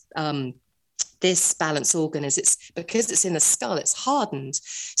this balance organ is because it's in the skull, it's hardened.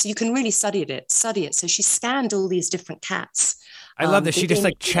 So you can really study it. So she scanned all these different cats. I love this. She just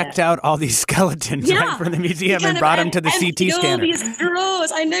checked out all these skeletons right from the museum and brought them to the CT scanner. All these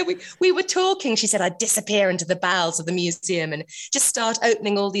drawers. I know we were talking. She said, I'd disappear into the bowels of the museum and just start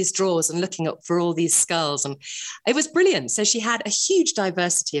opening all these drawers and looking up for all these skulls. And it was brilliant. So she had a huge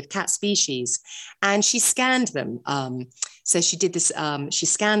diversity of cat species and she scanned them. So she did this, she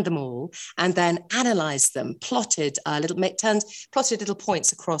scanned them all and then analyzed them, plotted little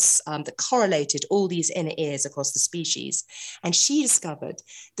points across that correlated all these inner ears across the species. And she discovered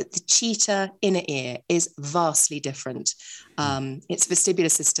that the cheetah inner ear is vastly different. Its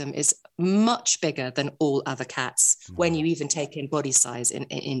vestibular system is much bigger than all other cats when you even take in body size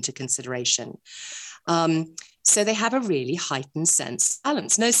into consideration. So they have a really heightened sense of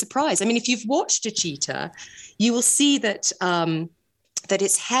balance. No surprise. I mean, if you've watched a cheetah, you will see that that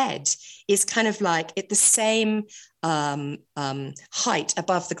its head is kind of like at the same height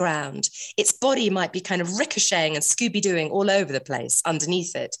above the ground. Its body might be kind of ricocheting and Scooby-Dooing all over the place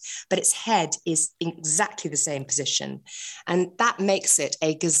underneath it, but its head is in exactly the same position. And that makes it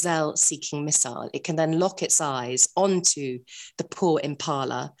a gazelle-seeking missile. It can then lock its eyes onto the poor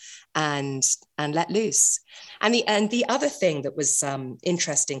impala and let loose. And the other thing that was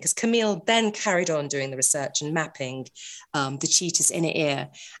interesting, because Camille then carried on doing the research and mapping the cheetah's inner ear.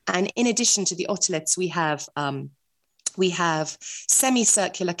 And in addition to the otoliths, we have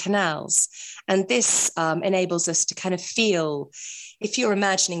semicircular canals. And this enables us to kind of feel, if you're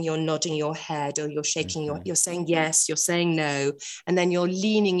imagining you're nodding your head or you're shaking you're saying yes, you're saying no, and then you're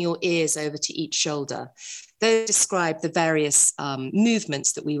leaning your ears over to each shoulder. Those describe the various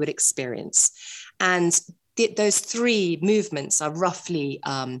movements that we would experience. And those three movements are roughly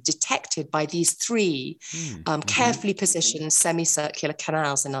detected by these three carefully positioned semicircular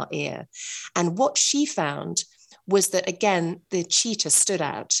canals in our ear. And what she found was that, again, the cheetah stood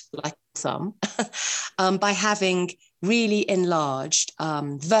out like a thumb by having really enlarged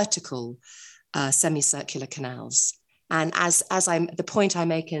vertical semicircular canals. And the point I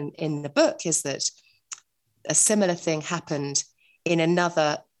make in the book is that a similar thing happened in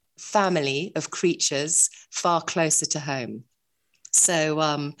another family of creatures far closer to home. So,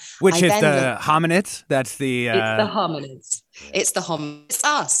 which is the hominids? That's the. It's the hominids. It's the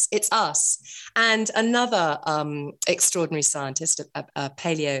hominids. It's us. And another extraordinary scientist, a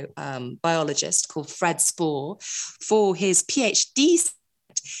paleobiologist called Fred Spoor, for his PhD,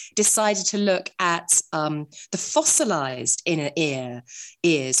 decided to look at the fossilized inner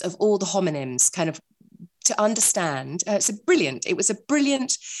ears of all the hominins, kind of to understand. It was a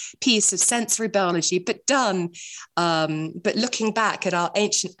brilliant piece of sensory biology, but done, but looking back at our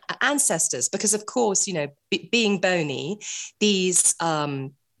ancient ancestors, because of course, being bony, these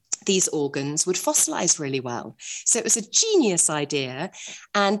these organs would fossilize really well. So it was a genius idea.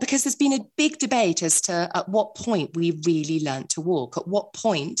 And because there's been a big debate as to at what point we really learned to walk, at what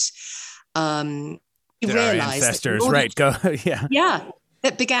point we realized our ancestors, right, go, yeah. Yeah,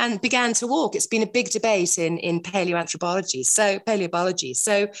 that began to walk. It's been a big debate in paleoanthropology, paleobiology.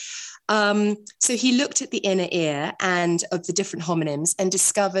 So he looked at the inner ear and of the different hominins and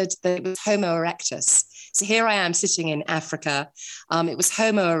discovered that it was Homo erectus. So here I am sitting in Africa. It was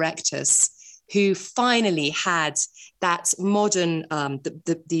Homo erectus who finally had that modern,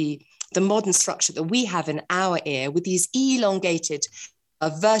 the modern structure that we have in our ear with these elongated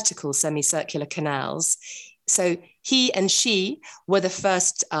vertical semicircular canals. So he and she were the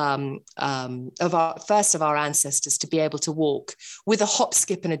first of our ancestors to be able to walk with a hop,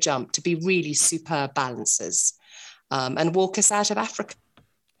 skip, and a jump, to be really superb balancers, and walk us out of Africa.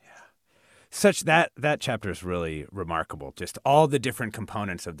 That chapter is really remarkable. Just all the different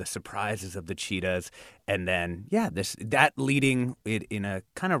components of the surprises of the cheetahs, and then that leading it in a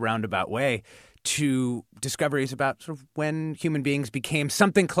kind of roundabout way to discoveries about sort of when human beings became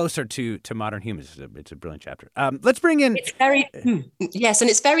something closer to modern humans. It's a brilliant chapter. Let's bring in. It's very yes, and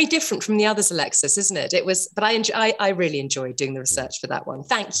it's very different from the others, Alexis, isn't it? It was, but I really enjoyed doing the research for that one.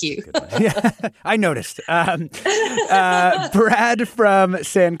 Thank you. Yeah, I noticed. Brad from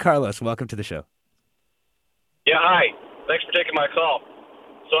San Carlos, welcome to the show. Yeah, hi. Thanks for taking my call.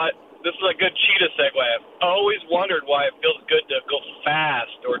 So this is a good cheetah segue. I've always wondered why it feels good to go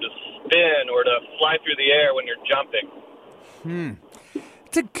fast or to spin or to fly through the air when you're jumping.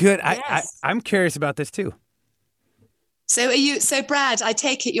 It's a good. Yes. I'm curious about this too. So Brad, I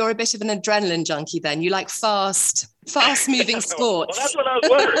take it you're a bit of an adrenaline junkie then. You like fast moving sports. Well, that's what I was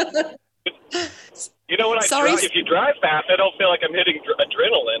wondering. If you drive fast, I don't feel like I'm hitting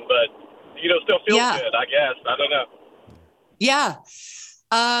adrenaline, but still feels good, I guess. I don't know. Yeah.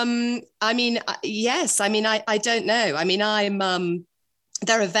 Yes. I don't know.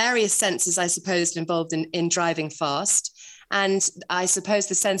 There are various senses, I suppose, involved in driving fast. And I suppose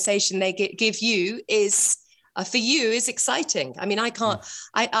the sensation they give you is, for you, is exciting. I mean,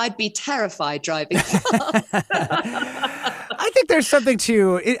 I'd be terrified driving fast. I think there's something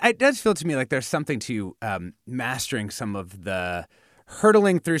to, it does feel to me like there's something to mastering some of the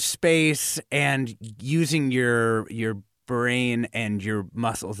hurtling through space and using your brain and your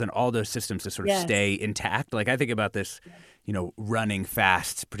muscles and all those systems to sort of stay intact. Like I think about this, running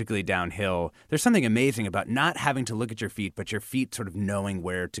fast, particularly downhill. There's something amazing about not having to look at your feet, but your feet sort of knowing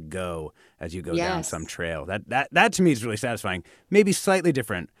where to go as you go down some trail. That to me is really satisfying. Maybe slightly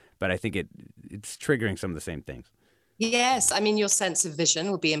different, but I think it's triggering some of the same things. Yes, your sense of vision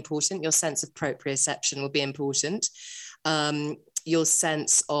will be important. Your sense of proprioception will be important. Your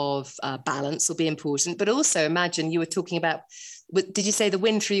sense of balance will be important. But also imagine you were talking about, did you say the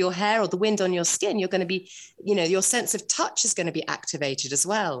wind through your hair or the wind on your skin? You're going to be, your sense of touch is going to be activated as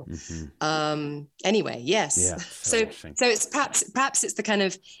well. Mm-hmm. Anyway, yes. Yeah, so it's perhaps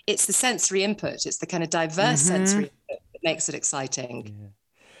it's it's the sensory input. It's the kind of diverse sensory input that makes it exciting.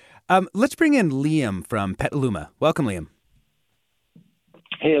 Yeah. Let's bring in Liam from Petaluma. Welcome, Liam.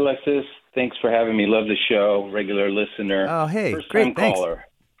 Hey, Alexis. Thanks for having me. Love the show. Regular listener. Oh, hey. First-time caller.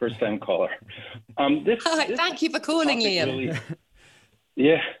 Thank you for calling, Liam.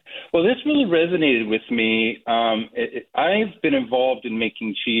 Well, this really resonated with me. I've been involved in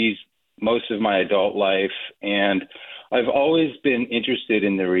making cheese most of my adult life, and I've always been interested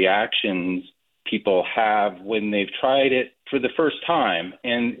in the reactions people have when they've tried it for the first time.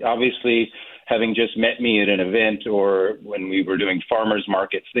 And obviously, having just met me at an event or when we were doing farmers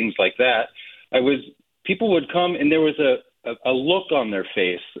markets, things like that, people would come and there was a look on their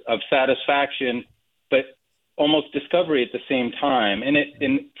face of satisfaction, but almost discovery at the same time. And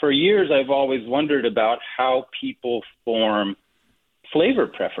for years, I've always wondered about how people form flavor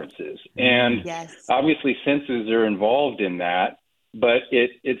preferences. And obviously senses are involved in that, but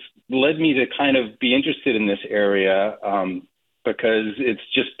it's led me to kind of be interested in this area, because it's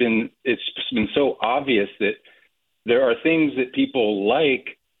been so obvious that there are things that people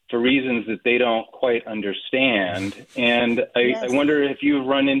like for reasons that they don't quite understand. And I wonder if you've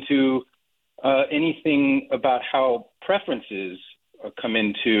run into anything about how preferences are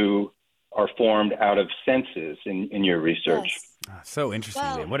formed out of senses in your research. So interesting,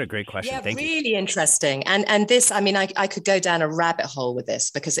 Well, man. What a great question. yeah, Thank you. really interesting. And this, I mean, I could go down a rabbit hole with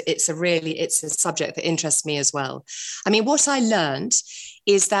this because it's a subject that interests me as well. I mean, what I learned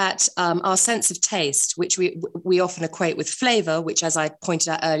is that our sense of taste, which we often equate with flavor, which, as I pointed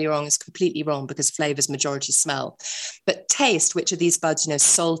out earlier on, is completely wrong because flavor is majority smell. But taste, which are these buds,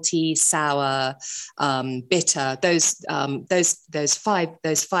 salty, sour, bitter, those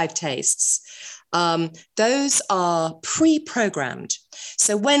five tastes. Those are pre-programmed.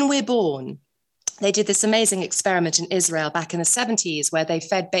 So when we're born, they did this amazing experiment in Israel back in the 70s where they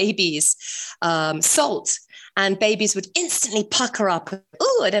fed babies salt, and babies would instantly pucker up.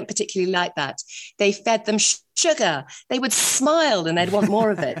 Oh, I don't particularly like that. They fed them sugar. They would smile and they'd want more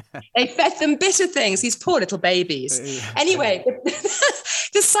of it. They fed them bitter things, these poor little babies. Anyway,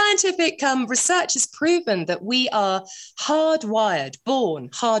 the scientific research has proven that we are born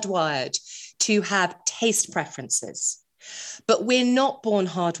hardwired to have taste preferences. But we're not born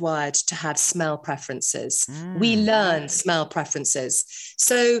hardwired to have smell preferences. We learn smell preferences.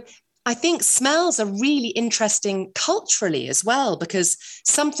 So I think smells are really interesting culturally as well, because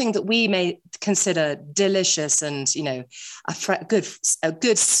something that we may consider delicious and, a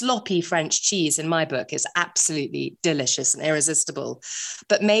good sloppy French cheese in my book is absolutely delicious and irresistible.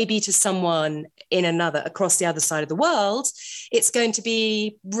 But maybe to someone across the other side of the world, it's going to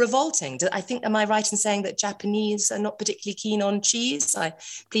be revolting. Am I right in saying that Japanese are not particularly keen on cheese?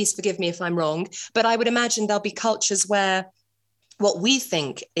 Please forgive me if I'm wrong, but I would imagine there'll be cultures where what we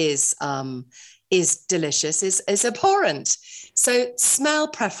think is delicious is abhorrent. So smell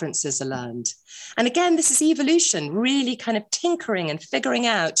preferences are learned. And again, this is evolution, really kind of tinkering and figuring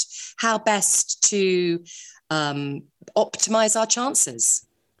out how best to optimize our chances.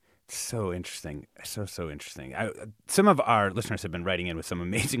 So interesting. So interesting. Some of our listeners have been writing in with some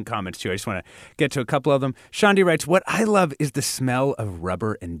amazing comments, too. I just want to get to a couple of them. Shandi writes, what I love is the smell of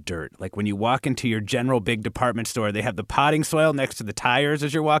rubber and dirt. Like when you walk into your general big department store, they have the potting soil next to the tires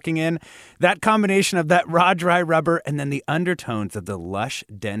as you're walking in. That combination of that raw, dry rubber and then the undertones of the lush,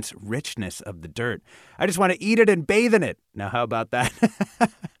 dense richness of the dirt. I just want to eat it and bathe in it. Now, how about that?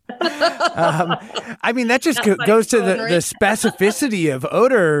 I mean, that just goes to the specificity of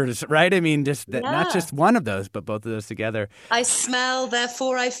odors, right? I mean, not just one of those, but both of those together. I smell,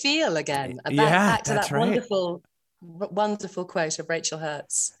 therefore I feel again. Back to that wonderful quote of Rachel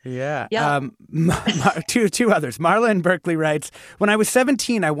Hertz. Yeah. Two others. Marla in Berkeley writes, when I was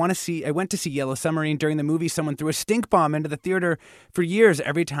 17, I went to see Yellow Submarine. During the movie, someone threw a stink bomb into the theater. For years,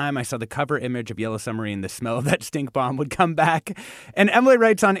 every time I saw the cover image of Yellow Submarine, the smell of that stink bomb would come back. And Emily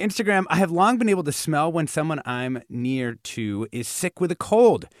writes on Instagram, I have long been able to smell when someone I'm near to is sick with a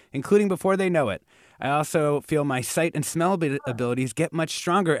cold, including before they know it. I also feel my sight and smell abilities get much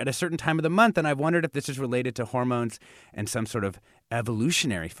stronger at a certain time of the month, and I've wondered if this is related to hormones and some sort of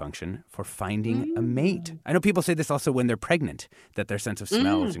evolutionary function for finding a mate. I know people say this also when they're pregnant, that their sense of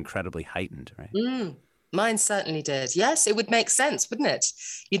smell is incredibly heightened, right? Mine certainly did. Yes, it would make sense, wouldn't it?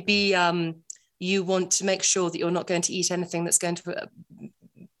 You'd be, you want to make sure that you're not going to eat anything that's going to,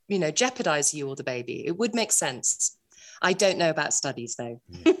 jeopardize you or the baby. It would make sense. I don't know about studies, though.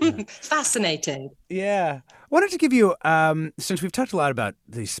 Yeah. Fascinating. Yeah. I wanted to give you, since we've talked a lot about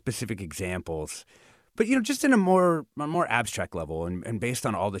these specific examples, but, just in a more abstract level and based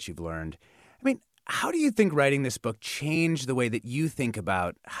on all that you've learned, I mean, how do you think writing this book changed the way that you think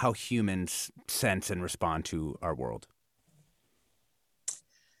about how humans sense and respond to our world?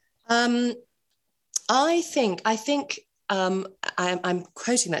 I think I'm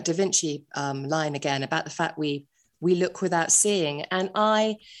quoting that Da Vinci line again about the fact we look without seeing. And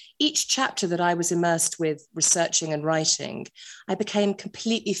each chapter that I was immersed with researching and writing, I became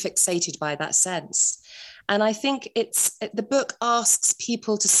completely fixated by that sense. And I think the book asks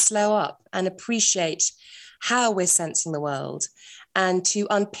people to slow up and appreciate how we're sensing the world and to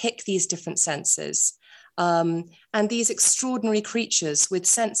unpick these different senses. And these extraordinary creatures with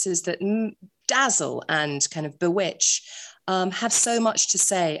senses that dazzle and kind of bewitch have so much to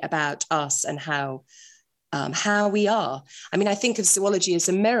say about us and how we are. I mean, I think of zoology as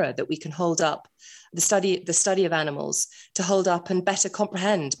a mirror that we can hold up, the study of animals, to hold up and better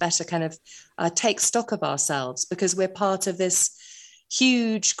comprehend, better kind of take stock of ourselves, because we're part of this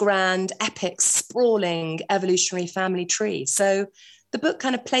huge, grand, epic, sprawling evolutionary family tree. So the book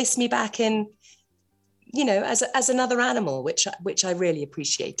kind of placed me back in, as another animal, which I really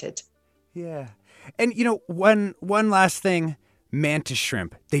appreciated. Yeah. And, one last thing. mantis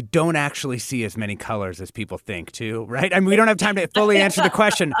shrimp, they don't actually see as many colors as people think, too, right? I mean, we don't have time to fully answer the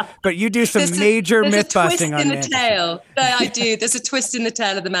question, but you do some major myth busting on mantis shrimp. I do. There's a twist in the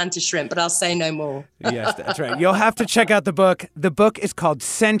tail of the mantis shrimp, but I'll say no more. Yes, that's right. You'll have to check out the book. The book is called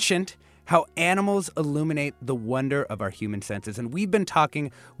Sentient: How Animals Illuminate the Wonder of Our Human Senses. And we've been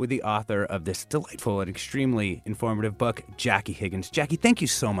talking with the author of this delightful and extremely informative book, Jackie Higgins. Jackie, thank you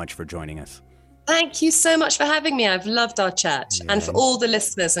so much for joining us. Thank you so much for having me. I've loved our chat. Yeah. And for all the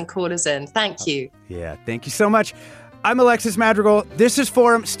listeners and callers in, thank you. Yeah, thank you so much. I'm Alexis Madrigal. This is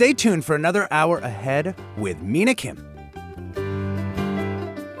Forum. Stay tuned for another hour ahead with Mina Kim.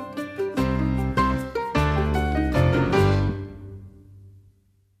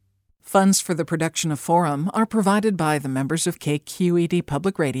 Funds for the production of Forum are provided by the members of KQED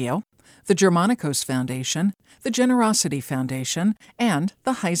Public Radio, the Germanicos Foundation, the Generosity Foundation, and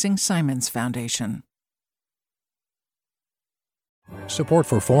the Heising-Simons Foundation. Support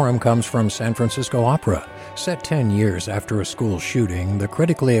for Forum comes from San Francisco Opera. Set 10 years after a school shooting, the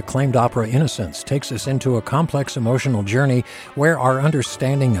critically acclaimed opera Innocence takes us into a complex emotional journey where our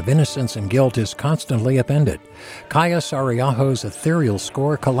understanding of innocence and guilt is constantly upended. Kaya Sariaho's ethereal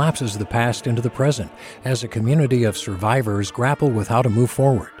score collapses the past into the present as a community of survivors grapple with how to move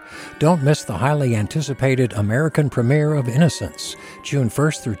forward. Don't miss the highly anticipated American premiere of Innocence, June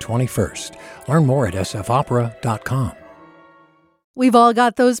 1st through 21st. Learn more at sfopera.com. We've all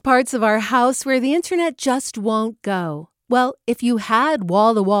got those parts of our house where the internet just won't go. Well, if you had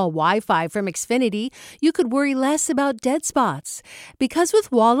wall-to-wall Wi-Fi from Xfinity, you could worry less about dead spots. Because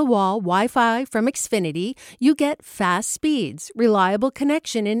with wall-to-wall Wi-Fi from Xfinity, you get fast speeds, reliable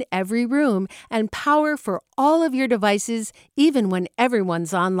connection in every room, and power for all of your devices, even when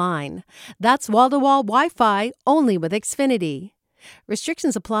everyone's online. That's wall-to-wall Wi-Fi only with Xfinity.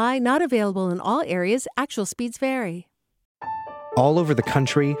 Restrictions apply, not available in all areas. Actual speeds vary. All over the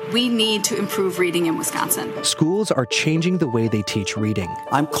country, we need to improve reading in Wisconsin. Schools are changing the way they teach reading.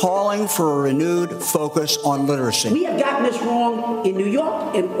 I'm calling for a renewed focus on literacy. We have gotten this wrong in New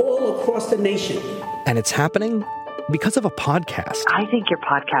York and all across the nation. And it's happening because of a podcast. I think your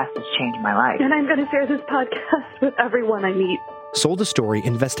podcast has changed my life. And I'm going to share this podcast with everyone I meet. Sold a Story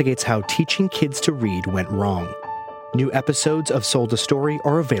investigates how teaching kids to read went wrong. New episodes of Sold a Story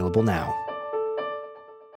are available now.